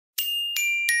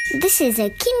This is a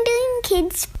Kindling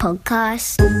Kids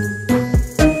podcast.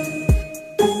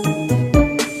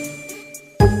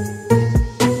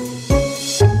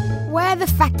 We're the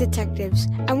Fact Detectives,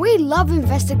 and we love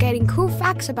investigating cool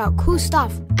facts about cool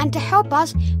stuff. And to help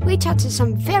us, we chat to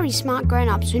some very smart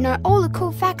grown-ups who know all the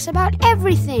cool facts about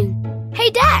everything. Hey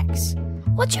Dax,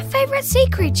 what's your favourite sea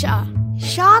creature?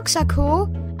 Sharks are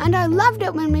cool, and I loved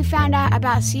it when we found out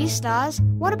about sea stars.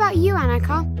 What about you,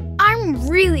 Annika? I'm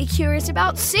really curious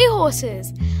about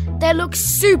seahorses. They look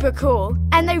super cool,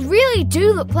 and they really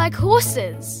do look like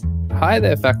horses. Hi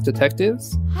there, Fact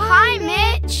Detectives. Hi,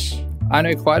 Mitch. I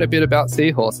know quite a bit about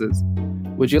seahorses.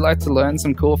 Would you like to learn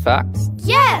some cool facts?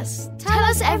 Yes, tell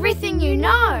us everything you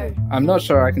know. I'm not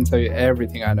sure I can tell you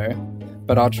everything I know,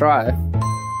 but I'll try.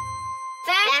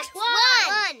 Fact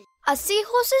 1. Are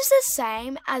seahorses the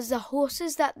same as the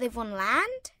horses that live on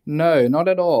land? No, not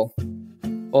at all.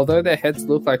 Although their heads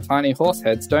look like tiny horse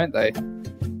heads, don't they?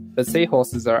 But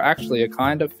seahorses are actually a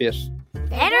kind of fish.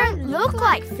 They don't look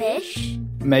like fish.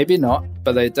 Maybe not,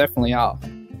 but they definitely are.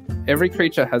 Every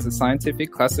creature has a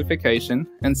scientific classification,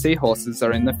 and seahorses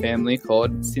are in the family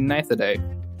called Syngnathidae.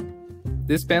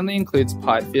 This family includes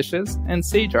pipefishes and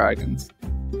sea dragons.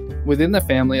 Within the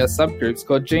family are subgroups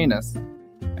called genus,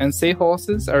 and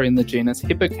seahorses are in the genus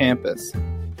Hippocampus,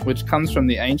 which comes from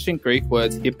the ancient Greek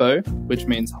words hippo, which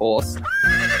means horse,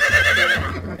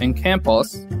 and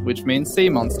campos, which means sea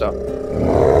monster.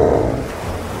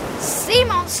 Sea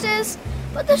monsters?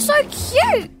 But they're so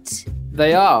cute!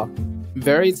 They are.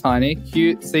 Very tiny,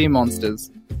 cute sea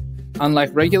monsters. Unlike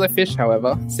regular fish,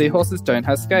 however, seahorses don't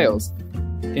have scales.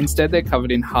 Instead, they're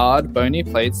covered in hard, bony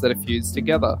plates that are fused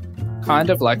together,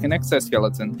 kind of like an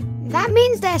exoskeleton. That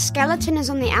means their skeleton is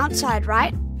on the outside,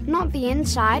 right? Not the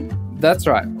inside. That's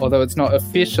right, although it's not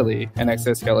officially an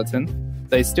exoskeleton,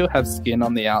 they still have skin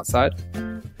on the outside.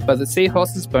 But the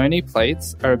seahorse's bony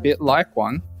plates are a bit like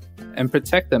one and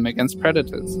protect them against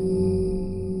predators.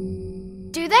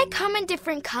 Do they come in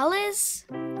different colours?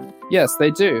 Yes, they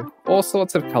do. All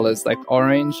sorts of colours like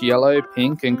orange, yellow,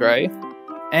 pink and grey.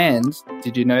 And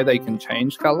did you know they can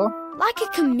change colour? Like a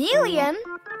chameleon?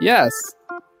 Yes.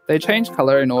 They change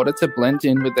colour in order to blend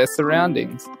in with their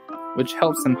surroundings, which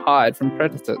helps them hide from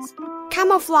predators.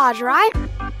 Camouflage, right?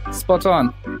 Spot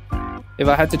on. If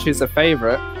I had to choose a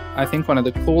favourite, I think one of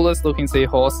the coolest looking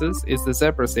seahorses is the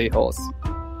zebra seahorse.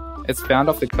 It's found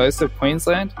off the coast of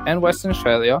Queensland and Western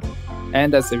Australia,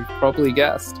 and as you've probably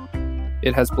guessed,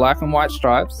 it has black and white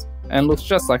stripes and looks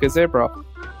just like a zebra.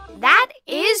 That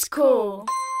is cool.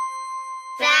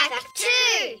 Fact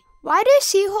 2. Why do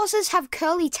seahorses have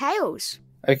curly tails?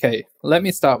 Okay, let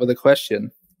me start with a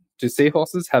question. Do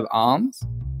seahorses have arms?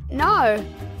 No.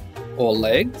 Or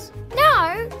legs?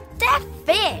 No, they're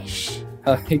fish.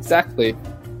 Exactly.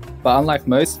 But unlike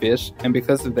most fish, and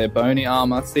because of their bony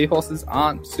armour, seahorses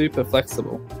aren't super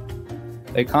flexible.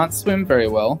 They can't swim very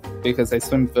well because they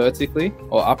swim vertically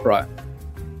or upright.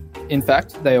 In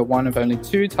fact, they are one of only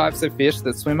 2 types of fish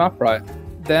that swim upright,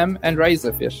 them and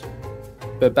razorfish.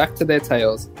 But back to their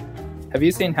tails. Have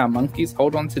you seen how monkeys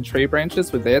hold on to tree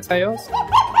branches with their tails?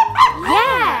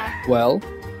 Yeah. Well,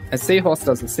 a seahorse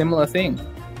does a similar thing.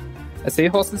 A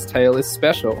seahorse's tail is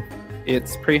special.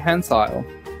 It's prehensile,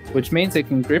 which means it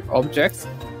can grip objects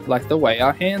like the way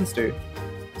our hands do.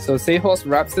 So a seahorse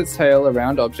wraps its tail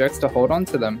around objects to hold on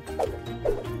to them,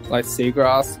 like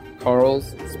seagrass,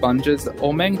 corals, sponges,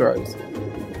 or mangroves.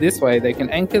 This way they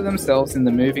can anchor themselves in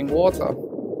the moving water.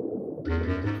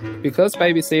 Because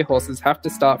baby seahorses have to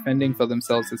start fending for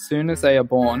themselves as soon as they are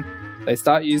born, they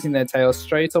start using their tails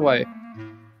straight away.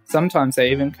 Sometimes they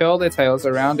even curl their tails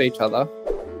around each other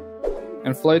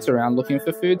and float around looking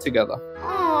for food together.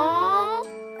 Aww.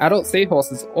 Adult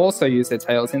seahorses also use their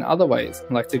tails in other ways,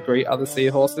 like to greet other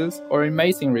seahorses or in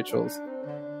mating rituals.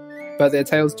 But their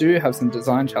tails do have some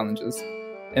design challenges.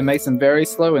 It makes them very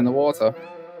slow in the water.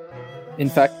 In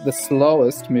fact, the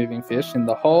slowest moving fish in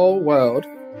the whole world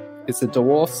is the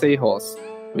dwarf seahorse,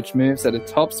 which moves at a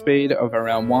top speed of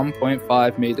around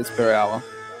 1.5 meters per hour.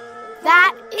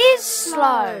 That is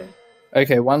slow.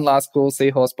 Okay, one last cool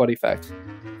seahorse body fact.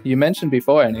 You mentioned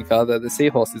before, Annika, that the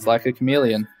seahorse is like a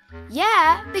chameleon.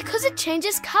 Yeah, because it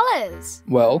changes colours.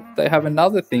 Well, they have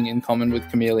another thing in common with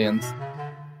chameleons.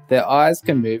 Their eyes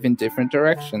can move in different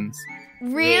directions.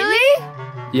 Really?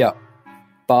 Yeah,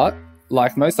 but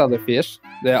like most other fish,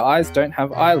 their eyes don't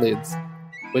have eyelids,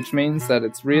 which means that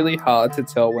it's really hard to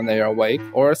tell when they are awake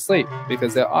or asleep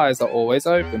because their eyes are always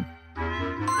open.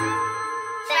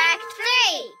 Fact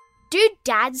 3. Do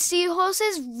dad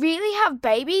seahorses really have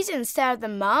babies instead of the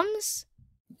mums?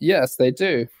 Yes, they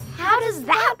do. How does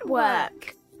that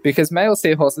work? Because male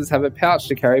seahorses have a pouch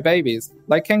to carry babies,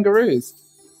 like kangaroos.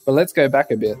 But let's go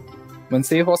back a bit. When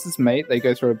seahorses mate, they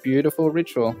go through a beautiful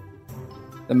ritual.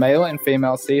 The male and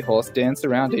female seahorse dance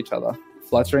around each other,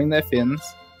 fluttering their fins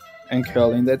and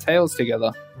curling their tails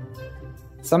together.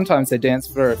 Sometimes they dance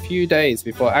for a few days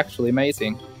before actually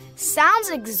mating. Sounds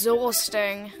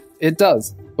exhausting. It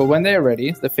does, but when they are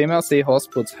ready, the female seahorse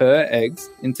puts her eggs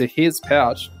into his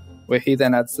pouch, where he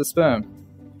then adds the sperm.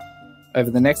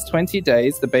 Over the next 20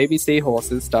 days, the baby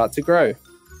seahorses start to grow.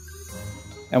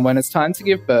 And when it's time to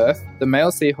give birth, the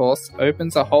male seahorse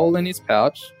opens a hole in his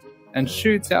pouch and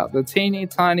shoots out the teeny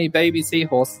tiny baby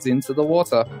seahorses into the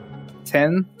water,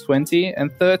 10, 20,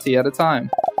 and 30 at a time.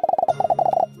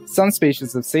 Some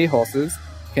species of seahorses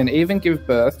can even give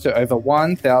birth to over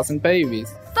 1,000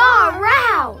 babies. Far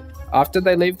out! After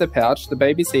they leave the pouch, the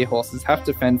baby seahorses have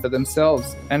to fend for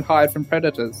themselves and hide from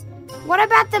predators. What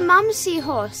about the mum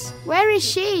seahorse? Where is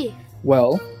she?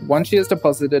 Well, once she has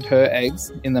deposited her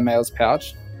eggs in the male's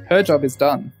pouch, her job is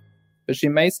done. But she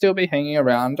may still be hanging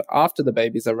around after the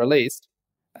babies are released,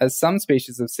 as some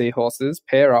species of seahorses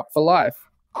pair up for life.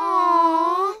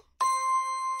 Aww.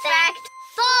 Fact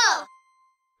 4.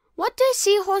 What do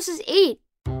seahorses eat?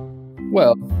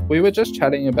 Well, we were just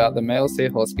chatting about the male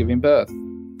seahorse giving birth.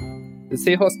 The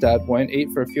seahorse dad won't eat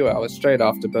for a few hours straight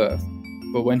after birth,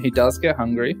 but when he does get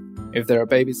hungry, if there are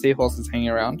baby seahorses hanging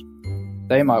around,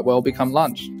 they might well become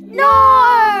lunch.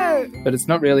 No! But it's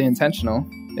not really intentional,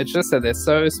 it's just that they're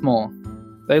so small.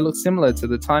 They look similar to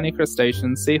the tiny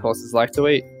crustaceans seahorses like to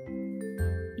eat.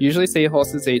 Usually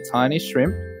seahorses eat tiny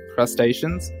shrimp,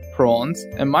 crustaceans, prawns,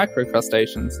 and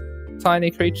microcrustaceans,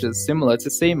 tiny creatures similar to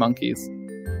sea monkeys.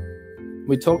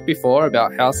 We talked before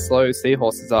about how slow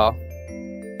seahorses are,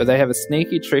 but they have a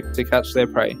sneaky trick to catch their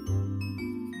prey.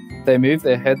 They move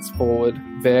their heads forward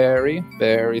very,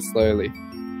 very slowly.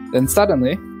 Then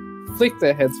suddenly, flick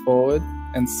their heads forward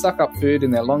and suck up food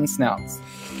in their long snouts.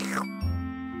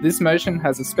 This motion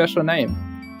has a special name.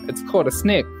 It's called a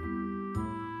snick.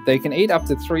 They can eat up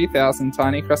to 3,000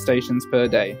 tiny crustaceans per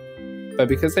day, but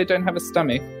because they don't have a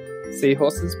stomach,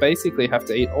 seahorses basically have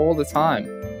to eat all the time.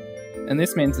 And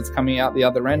this means it's coming out the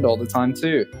other end all the time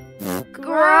too.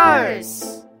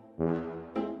 Gross!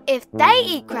 If they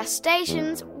eat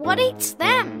crustaceans, what eats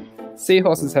them?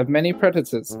 Seahorses have many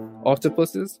predators: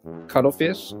 octopuses,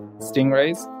 cuttlefish,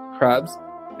 stingrays, crabs,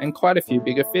 and quite a few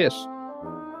bigger fish.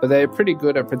 But they are pretty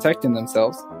good at protecting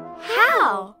themselves.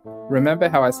 How? Remember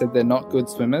how I said they're not good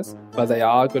swimmers, but they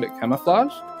are good at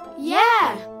camouflage?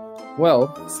 Yeah.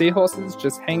 Well, seahorses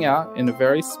just hang out in a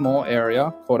very small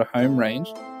area called a home range,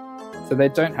 so they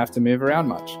don't have to move around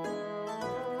much.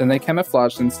 Then they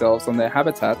camouflage themselves on their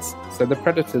habitats so the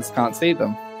predators can't see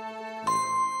them.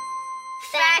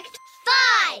 Fact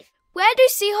 5. Where do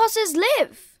seahorses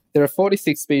live? There are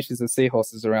 46 species of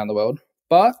seahorses around the world,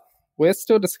 but we're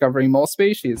still discovering more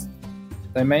species.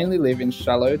 They mainly live in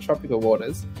shallow tropical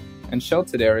waters and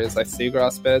sheltered areas like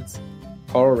seagrass beds,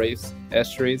 coral reefs,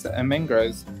 estuaries, and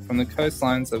mangroves from the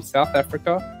coastlines of South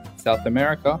Africa, South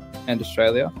America, and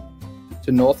Australia,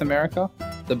 to North America,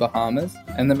 the Bahamas,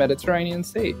 and the Mediterranean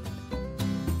Sea.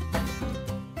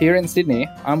 Here in Sydney,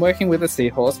 I'm working with a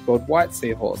seahorse called white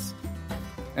seahorse,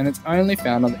 and it's only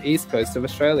found on the east coast of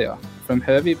Australia, from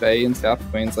Hervey Bay in South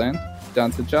Queensland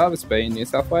down to Jarvis Bay in New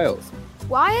South Wales.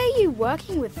 Why are you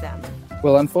working with them?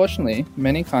 Well, unfortunately,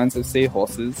 many kinds of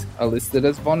seahorses are listed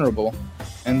as vulnerable,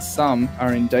 and some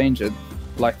are endangered,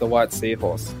 like the white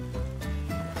seahorse.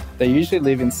 They usually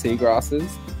live in seagrasses,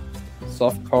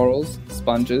 soft corals,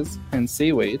 sponges, and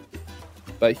seaweed,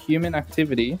 but human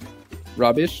activity,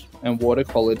 rubbish, and water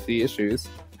quality issues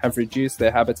have reduced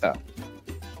their habitat.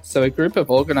 So a group of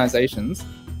organisations,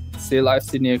 Sea Life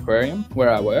Sydney Aquarium, where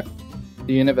I work,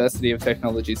 the University of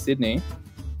Technology Sydney,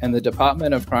 and the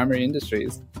Department of Primary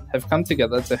Industries have come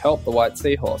together to help the white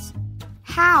seahorse.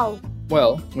 How?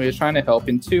 Well, we are trying to help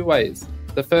in two ways.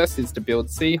 The first is to build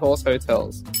seahorse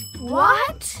hotels.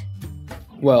 What?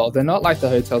 Well, they're not like the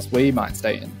hotels we might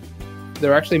stay in.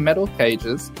 They're actually metal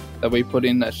cages that we put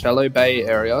in a shallow bay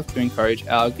area to encourage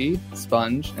algae,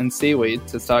 sponge, and seaweed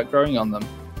to start growing on them.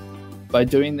 By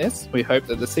doing this, we hope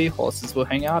that the seahorses will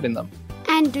hang out in them.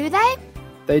 And do they?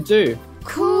 They do.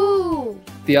 Cool.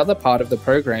 The other part of the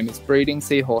program is breeding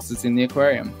seahorses in the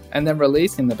aquarium and then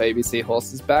releasing the baby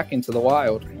seahorses back into the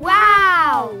wild.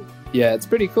 Wow. Yeah, it's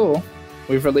pretty cool.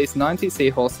 We've released 90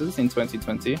 seahorses in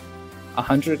 2020,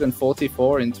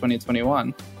 144 in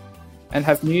 2021, and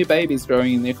have new babies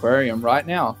growing in the aquarium right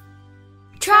now.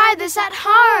 Try this at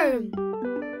home.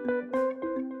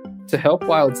 To help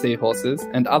wild seahorses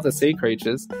and other sea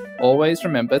creatures, always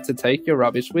remember to take your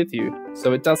rubbish with you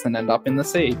so it doesn't end up in the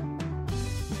sea.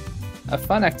 A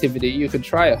fun activity you could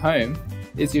try at home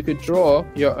is you could draw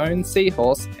your own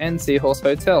seahorse and seahorse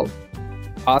hotel.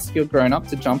 Ask your grown-up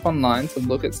to jump online to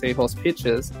look at seahorse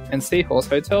pictures and seahorse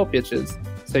hotel pictures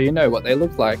so you know what they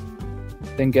look like.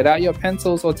 Then get out your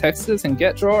pencils or texters and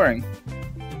get drawing.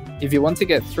 If you want to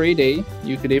get 3D,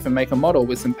 you could even make a model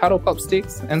with some paddle pop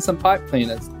sticks and some pipe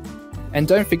cleaners. And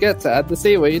don't forget to add the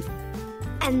seaweed.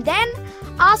 And then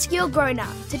ask your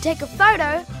grown-up to take a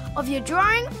photo of your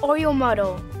drawing or your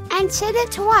model. And send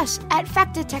it to us at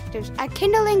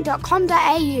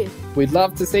factdetectives@kindling.com.au. We'd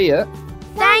love to see it.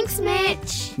 Thanks,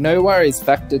 Mitch! No worries,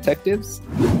 Fact Detectives.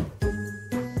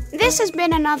 This has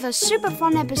been another super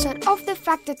fun episode of the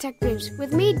Fact Detectives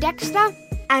with me, Dexter.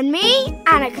 And me,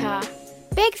 Annika.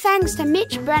 Big thanks to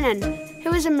Mitch Brennan,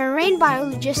 who is a marine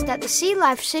biologist at the Sea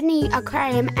Life Sydney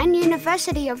Aquarium and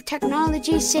University of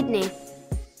Technology, Sydney.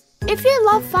 If you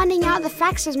love finding out the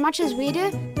facts as much as we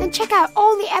do, then check out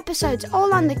all the episodes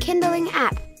all on the Kindling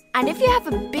app. And if you have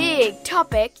a big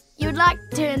topic you'd like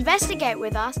to investigate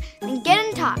with us, then get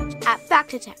in touch at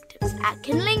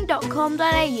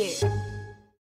factdetectives@kindling.com.au.